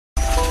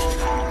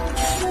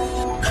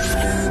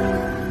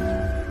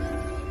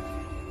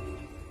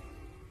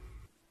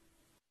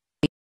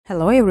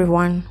Hello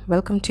everyone,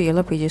 welcome to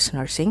Yellow Pages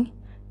Nursing.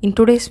 In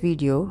today's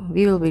video,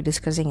 we will be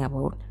discussing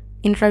about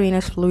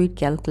intravenous fluid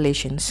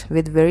calculations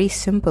with very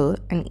simple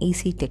and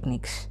easy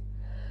techniques.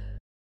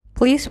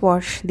 Please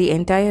watch the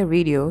entire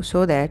video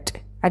so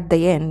that at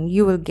the end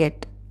you will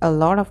get a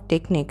lot of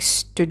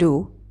techniques to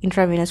do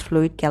intravenous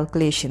fluid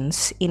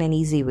calculations in an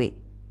easy way.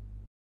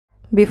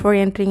 Before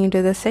entering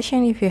into the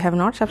session, if you have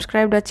not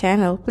subscribed our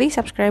channel, please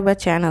subscribe our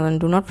channel and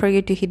do not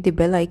forget to hit the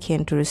bell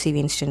icon to receive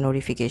instant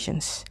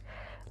notifications.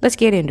 Let's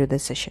get into the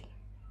session.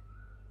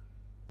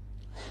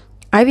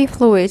 IV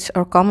fluids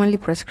are commonly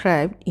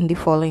prescribed in the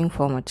following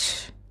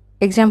formats.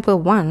 Example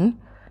 1,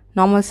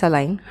 normal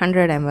saline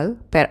 100 ml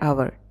per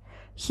hour.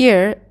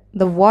 Here,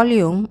 the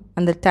volume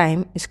and the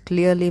time is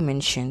clearly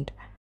mentioned.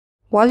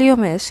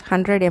 Volume is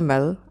 100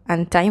 ml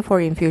and time for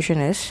infusion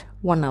is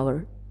 1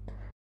 hour.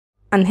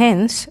 And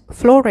hence,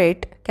 flow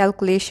rate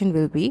calculation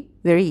will be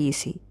very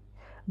easy.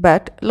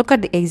 But look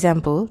at the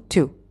example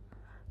 2.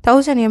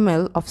 1000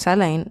 ml of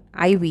saline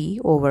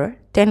IV over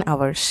 10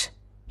 hours.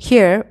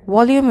 Here,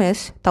 volume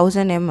is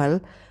 1000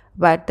 ml,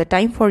 but the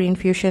time for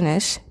infusion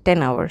is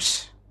 10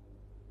 hours.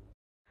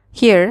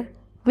 Here,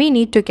 we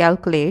need to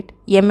calculate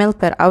ml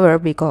per hour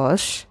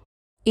because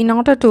in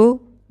order to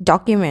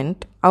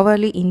document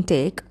hourly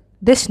intake,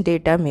 this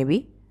data may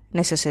be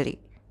necessary.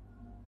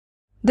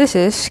 This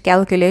is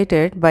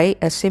calculated by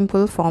a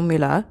simple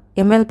formula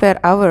ml per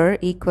hour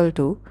equal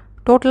to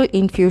total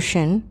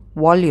infusion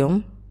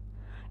volume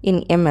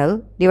in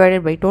ml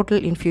divided by total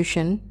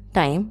infusion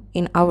time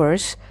in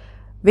hours,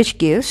 which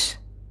gives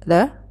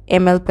the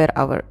ml per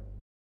hour.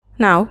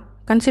 Now,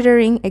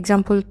 considering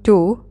example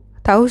 2,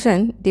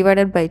 1000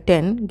 divided by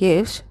 10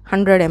 gives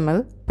 100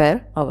 ml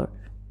per hour.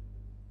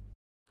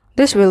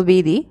 This will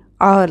be the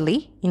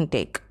hourly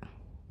intake.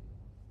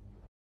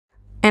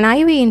 An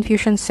IV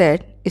infusion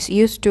set is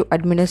used to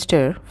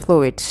administer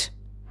fluids.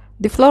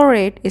 The flow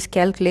rate is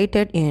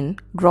calculated in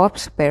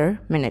drops per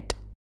minute,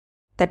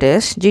 that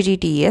is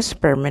GGTs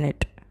per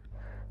minute.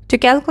 To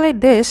calculate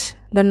this,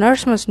 the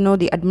nurse must know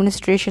the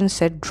administration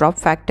set drop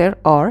factor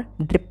or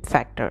drip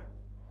factor.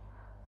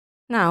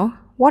 Now,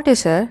 what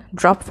is a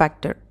drop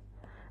factor?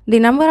 The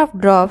number of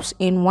drops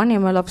in 1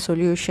 ml of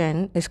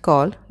solution is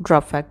called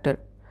drop factor.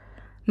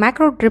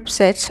 Macro drip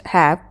sets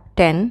have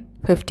 10,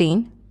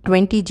 15,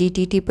 20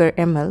 GTT per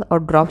ml or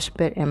drops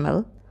per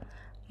ml.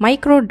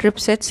 Micro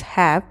drip sets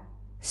have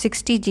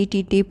 60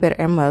 GTT per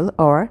ml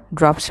or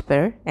drops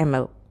per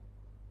ml.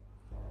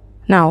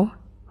 Now,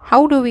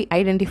 how do we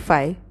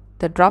identify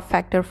the drop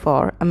factor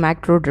for a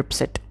macro drip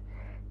set?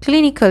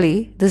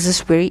 Clinically, this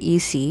is very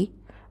easy.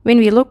 When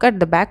we look at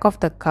the back of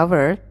the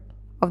cover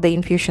of the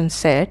infusion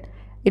set,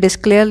 it is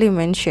clearly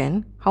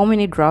mentioned how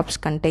many drops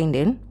contained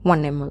in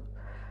 1 ml.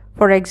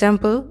 For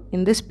example,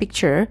 in this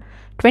picture,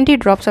 20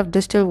 drops of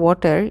distilled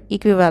water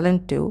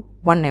equivalent to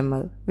 1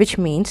 ml, which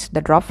means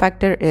the drop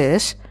factor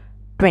is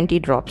 20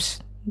 drops,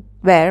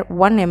 where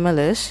 1 ml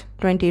is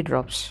 20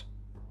 drops.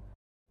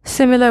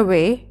 Similar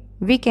way,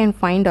 we can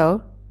find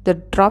out the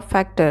drop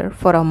factor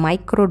for a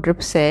micro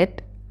drip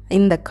set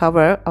in the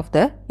cover of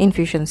the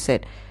infusion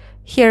set.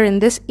 Here in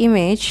this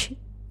image,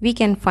 we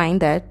can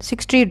find that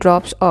 60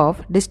 drops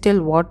of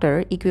distilled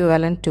water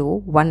equivalent to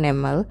 1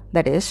 ml,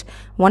 that is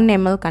 1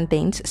 ml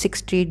contains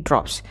 60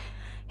 drops.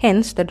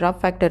 Hence, the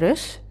drop factor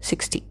is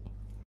 60.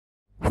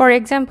 For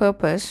exam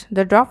purpose,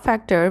 the drop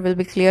factor will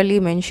be clearly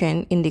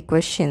mentioned in the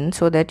question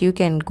so that you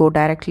can go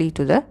directly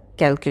to the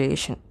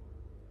calculation.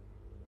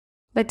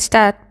 Let's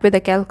start with the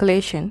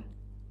calculation.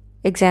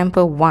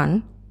 Example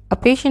 1. A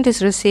patient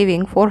is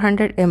receiving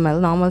 400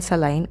 ml normal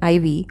saline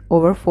IV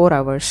over 4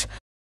 hours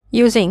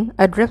using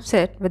a drip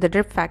set with a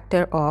drip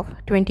factor of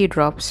 20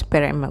 drops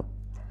per ml.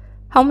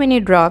 How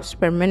many drops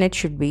per minute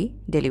should be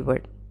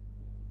delivered?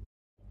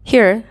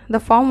 Here,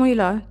 the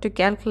formula to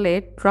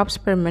calculate drops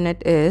per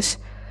minute is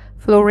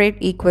flow rate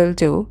equal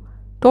to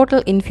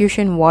total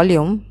infusion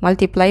volume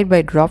multiplied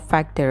by drop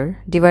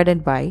factor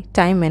divided by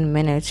time in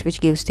minutes,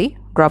 which gives the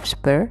drops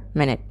per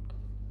minute.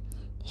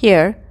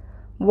 Here,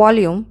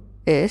 volume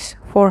is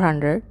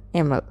 400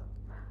 ml.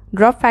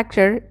 Drop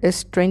factor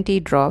is 20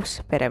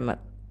 drops per ml.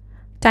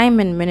 Time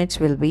in minutes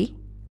will be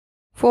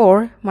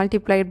 4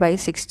 multiplied by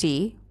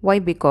 60. Why?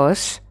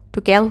 Because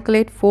to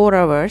calculate 4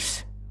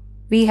 hours,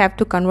 we have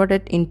to convert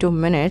it into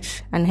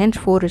minutes, and hence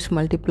 4 is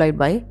multiplied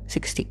by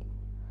 60.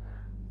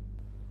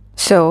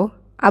 So,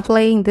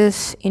 applying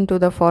this into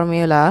the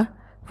formula,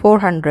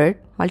 400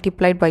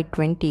 multiplied by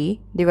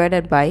 20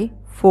 divided by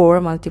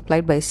 4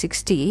 multiplied by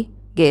 60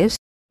 gives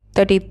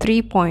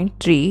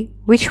 33.3,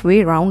 which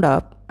we round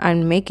up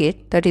and make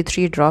it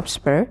 33 drops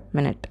per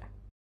minute.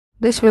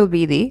 This will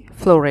be the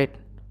flow rate.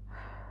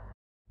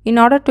 In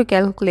order to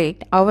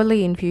calculate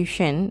hourly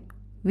infusion,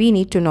 we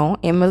need to know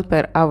ml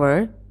per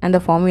hour, and the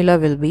formula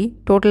will be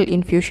total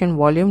infusion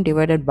volume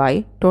divided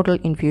by total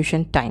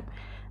infusion time.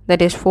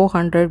 That is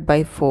 400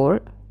 by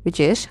 4, which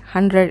is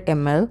 100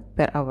 ml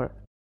per hour.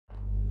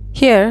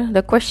 Here,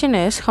 the question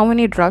is how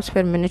many drops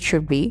per minute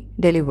should be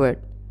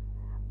delivered.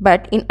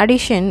 But in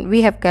addition,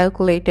 we have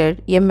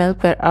calculated ml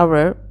per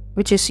hour,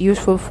 which is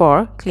useful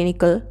for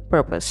clinical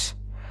purpose.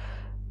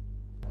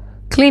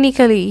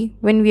 Clinically,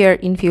 when we are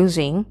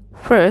infusing,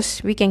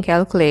 first we can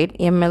calculate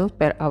ml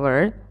per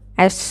hour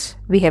as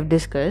we have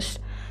discussed.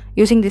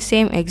 Using the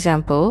same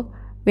example,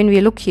 when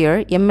we look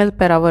here, ml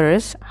per hour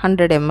is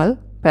 100 ml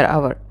per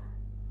hour.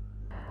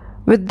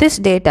 With this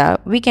data,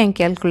 we can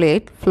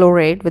calculate flow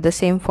rate with the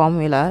same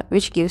formula,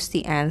 which gives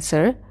the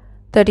answer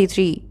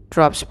 33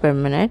 drops per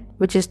minute,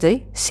 which is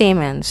the same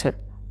answer.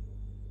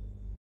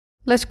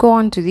 Let's go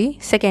on to the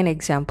second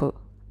example.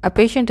 A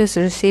patient is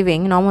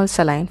receiving normal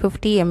saline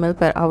 50 ml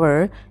per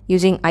hour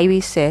using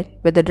IV set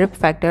with a drip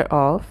factor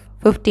of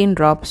 15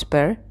 drops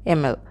per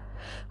ml.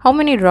 How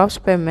many drops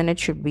per minute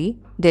should be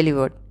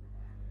delivered?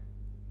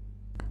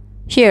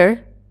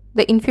 Here,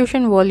 the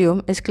infusion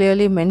volume is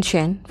clearly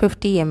mentioned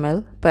 50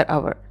 ml per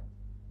hour.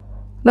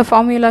 The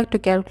formula to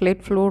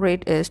calculate flow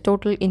rate is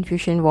total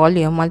infusion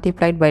volume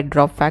multiplied by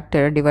drop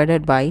factor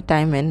divided by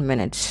time in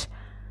minutes.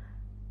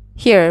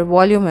 Here,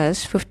 volume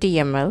is 50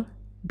 ml,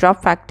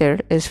 drop factor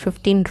is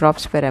 15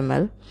 drops per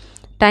ml,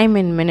 time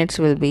in minutes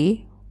will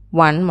be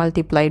 1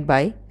 multiplied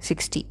by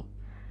 60.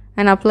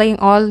 And applying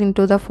all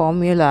into the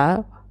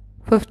formula,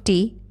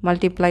 50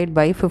 multiplied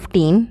by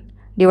 15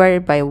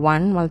 divided by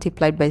 1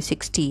 multiplied by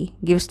 60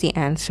 gives the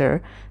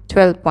answer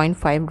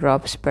 12.5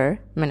 drops per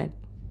minute,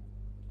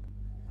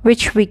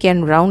 which we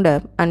can round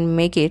up and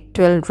make it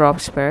 12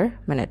 drops per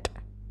minute.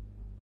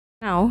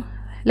 Now,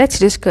 let's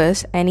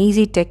discuss an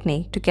easy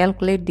technique to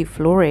calculate the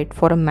flow rate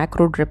for a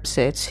macro drip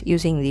sets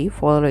using the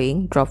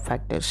following drop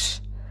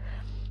factors.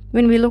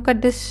 When we look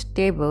at this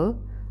table,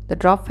 the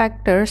drop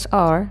factors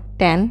are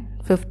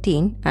 10,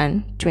 15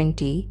 and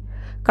 20.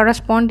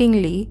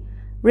 Correspondingly,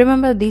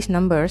 remember these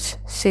numbers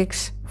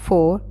 6,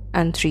 4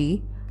 and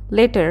 3.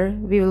 Later,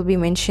 we will be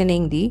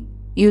mentioning the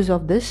use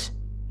of these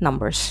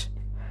numbers.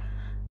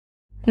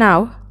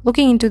 Now,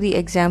 looking into the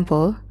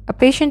example, a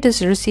patient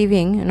is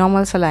receiving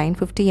normal saline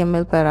 50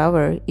 ml per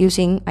hour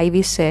using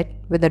IV set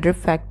with a drip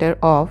factor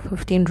of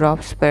 15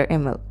 drops per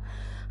ml.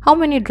 How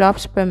many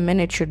drops per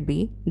minute should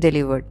be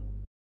delivered?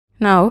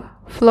 Now,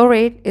 flow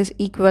rate is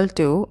equal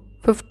to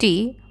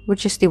 50,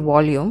 which is the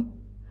volume,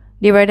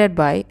 divided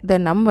by the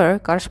number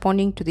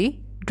corresponding to the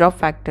drop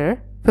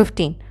factor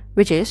 15,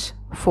 which is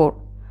 4.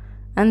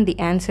 And the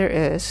answer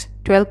is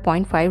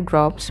 12.5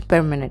 drops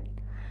per minute.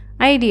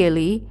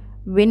 Ideally,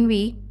 when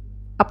we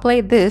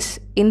apply this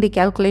in the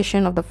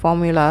calculation of the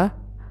formula,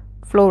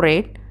 flow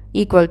rate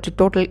equal to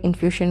total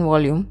infusion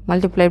volume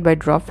multiplied by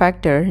drop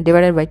factor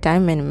divided by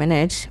time in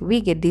minutes,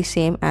 we get the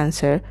same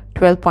answer,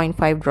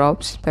 12.5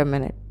 drops per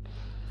minute.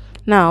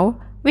 Now,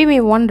 we may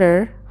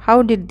wonder,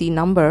 how did the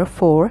number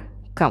 4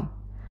 come?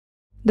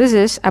 This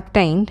is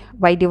obtained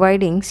by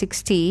dividing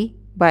 60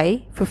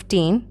 by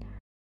 15,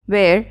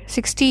 where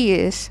 60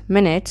 is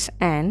minutes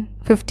and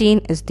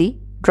 15 is the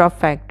drop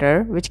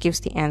factor, which gives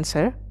the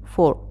answer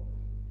 4.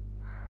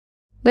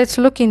 Let's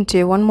look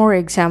into one more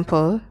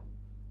example.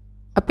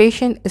 A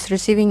patient is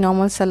receiving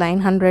normal saline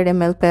 100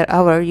 ml per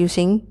hour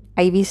using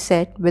IV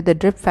set with a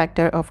drip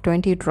factor of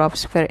 20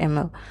 drops per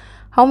ml.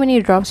 How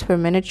many drops per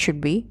minute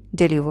should be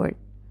delivered?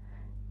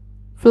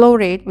 Flow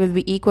rate will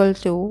be equal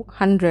to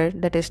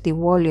 100, that is the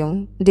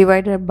volume,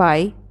 divided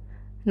by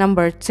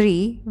number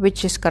 3,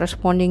 which is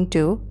corresponding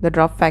to the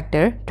drop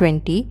factor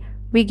 20.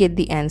 We get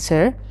the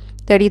answer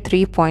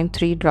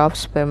 33.3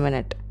 drops per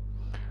minute.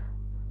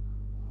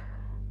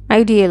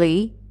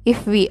 Ideally,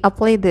 if we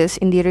apply this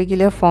in the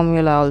regular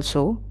formula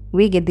also,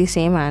 we get the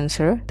same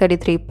answer,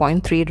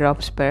 33.3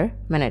 drops per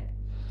minute.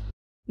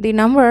 The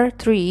number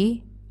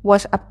 3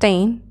 was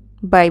obtained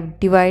by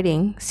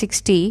dividing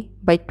 60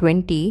 by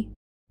 20,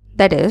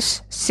 that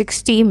is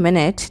 60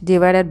 minutes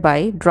divided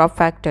by drop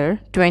factor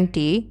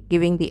 20,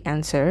 giving the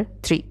answer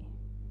 3.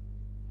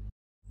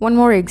 One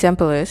more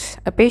example is,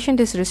 a patient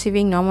is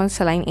receiving normal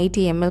saline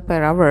 80 ml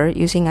per hour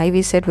using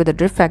IV set with a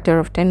drip factor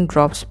of 10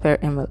 drops per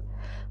ml.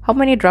 How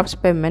many drops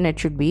per minute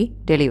should be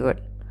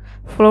delivered?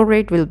 Flow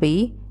rate will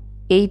be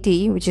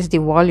 80, which is the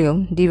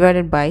volume,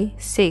 divided by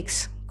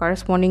 6,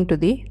 corresponding to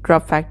the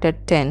drop factor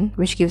 10,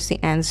 which gives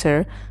the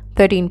answer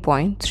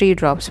 13.3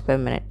 drops per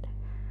minute.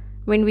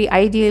 When we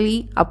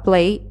ideally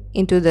apply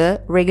into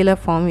the regular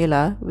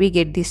formula, we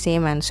get the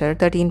same answer,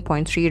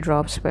 13.3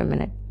 drops per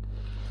minute.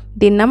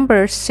 The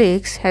number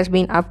 6 has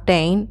been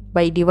obtained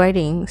by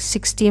dividing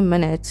 60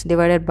 minutes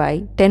divided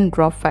by 10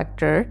 drop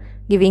factor,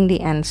 giving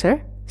the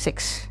answer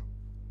 6.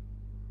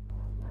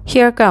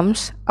 Here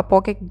comes a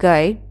pocket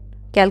guide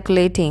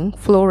calculating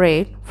flow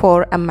rate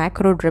for a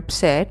macro drip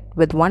set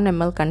with 1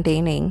 ml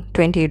containing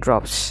 20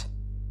 drops.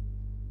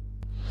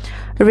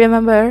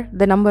 Remember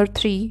the number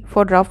 3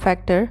 for drop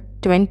factor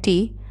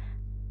 20.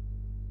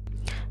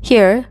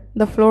 Here,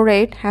 the flow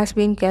rate has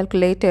been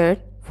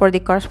calculated for the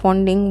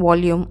corresponding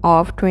volume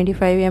of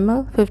 25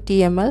 ml, 50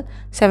 ml,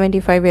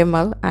 75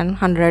 ml and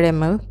 100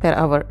 ml per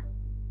hour,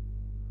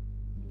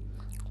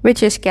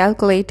 which is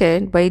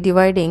calculated by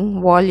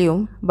dividing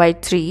volume by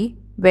 3,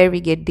 where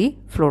we get the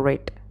flow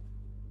rate.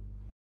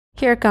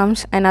 Here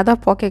comes another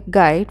pocket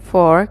guide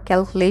for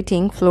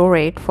calculating flow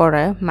rate for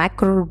a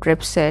macro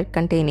drip set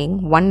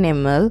containing 1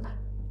 ml,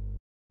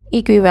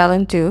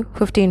 equivalent to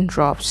 15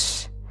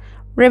 drops.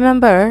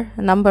 Remember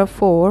number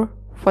 4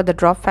 for the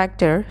drop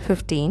factor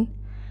 15.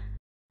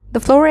 The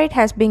flow rate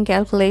has been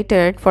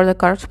calculated for the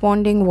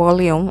corresponding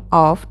volume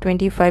of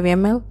 25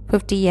 ml,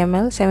 50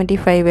 ml,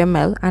 75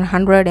 ml and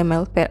 100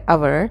 ml per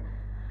hour.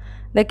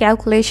 The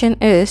calculation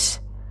is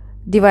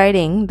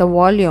dividing the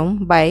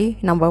volume by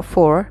number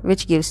 4,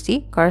 which gives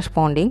the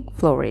corresponding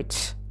flow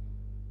rates.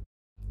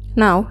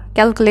 Now,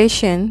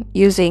 calculation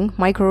using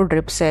micro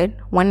drip set.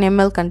 1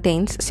 ml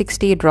contains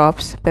 60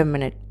 drops per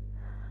minute.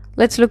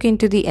 Let's look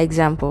into the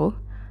example.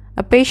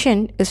 A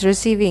patient is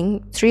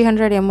receiving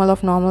 300 ml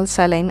of normal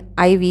saline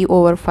IV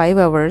over 5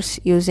 hours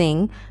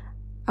using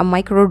a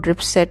micro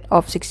drip set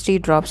of 60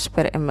 drops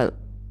per ml.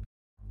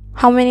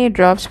 How many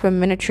drops per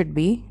minute should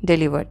be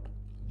delivered?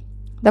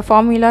 The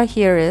formula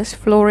here is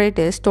flow rate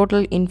is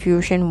total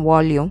infusion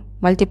volume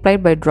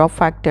multiplied by drop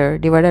factor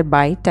divided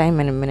by time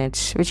in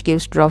minutes, which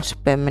gives drops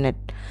per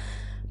minute.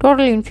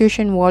 Total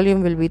infusion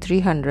volume will be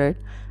 300,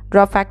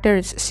 drop factor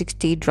is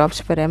 60 drops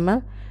per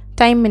ml,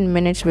 time in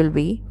minutes will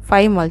be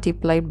 5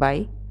 multiplied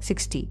by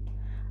 60.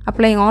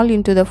 Applying all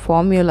into the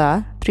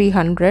formula,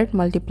 300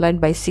 multiplied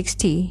by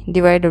 60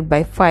 divided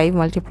by 5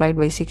 multiplied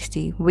by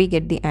 60, we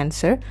get the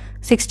answer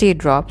 60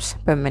 drops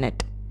per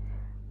minute.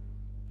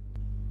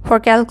 For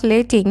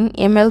calculating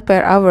ml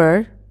per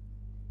hour,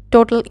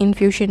 total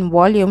infusion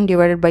volume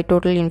divided by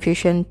total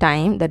infusion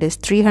time, that is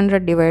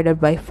 300 divided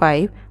by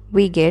 5,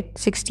 we get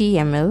 60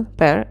 ml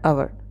per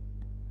hour.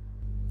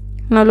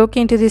 Now look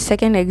into the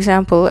second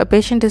example. A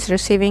patient is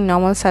receiving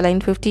normal saline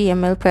 50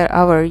 ml per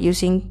hour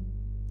using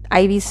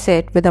IV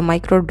set with a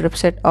micro drip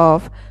set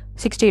of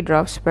 60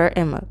 drops per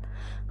ml.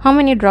 How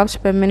many drops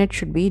per minute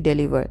should be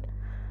delivered?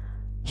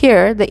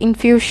 Here the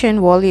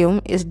infusion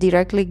volume is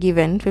directly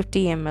given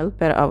 50 ml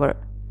per hour.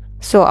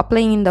 So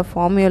applying in the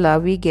formula,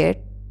 we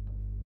get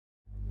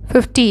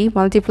 50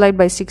 multiplied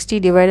by 60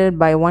 divided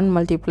by 1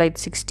 multiplied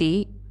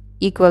 60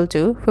 equal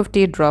to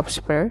 50 drops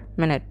per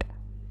minute.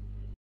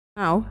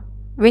 Now,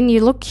 when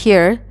you look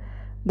here,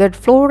 the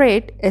flow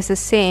rate is the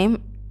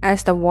same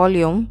as the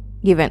volume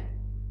given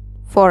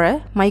for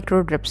a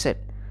micro drip set.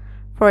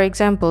 For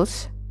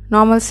examples,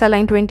 normal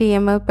saline 20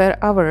 ml per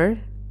hour,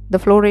 the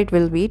flow rate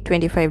will be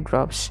 25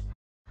 drops.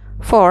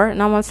 For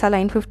normal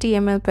saline 50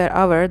 ml per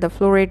hour, the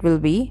flow rate will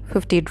be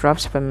 50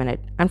 drops per minute.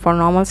 And for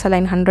normal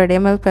saline 100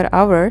 ml per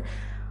hour,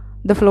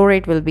 the flow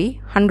rate will be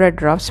 100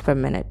 drops per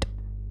minute.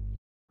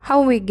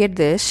 How we get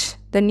this?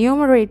 The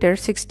numerator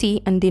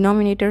 60 and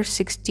denominator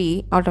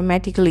 60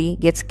 automatically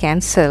gets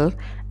cancelled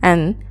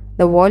and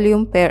the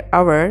volume per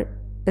hour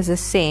is the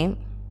same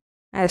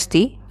as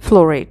the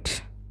flow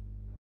rate.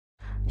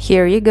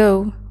 Here you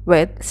go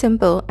with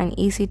simple and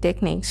easy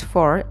techniques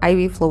for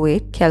IV flow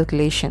rate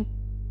calculation.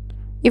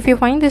 If you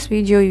find this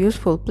video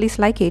useful, please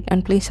like it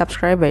and please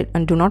subscribe it,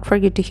 and do not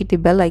forget to hit the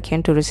bell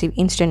icon to receive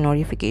instant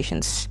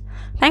notifications.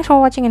 Thanks for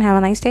watching and have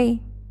a nice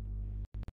day.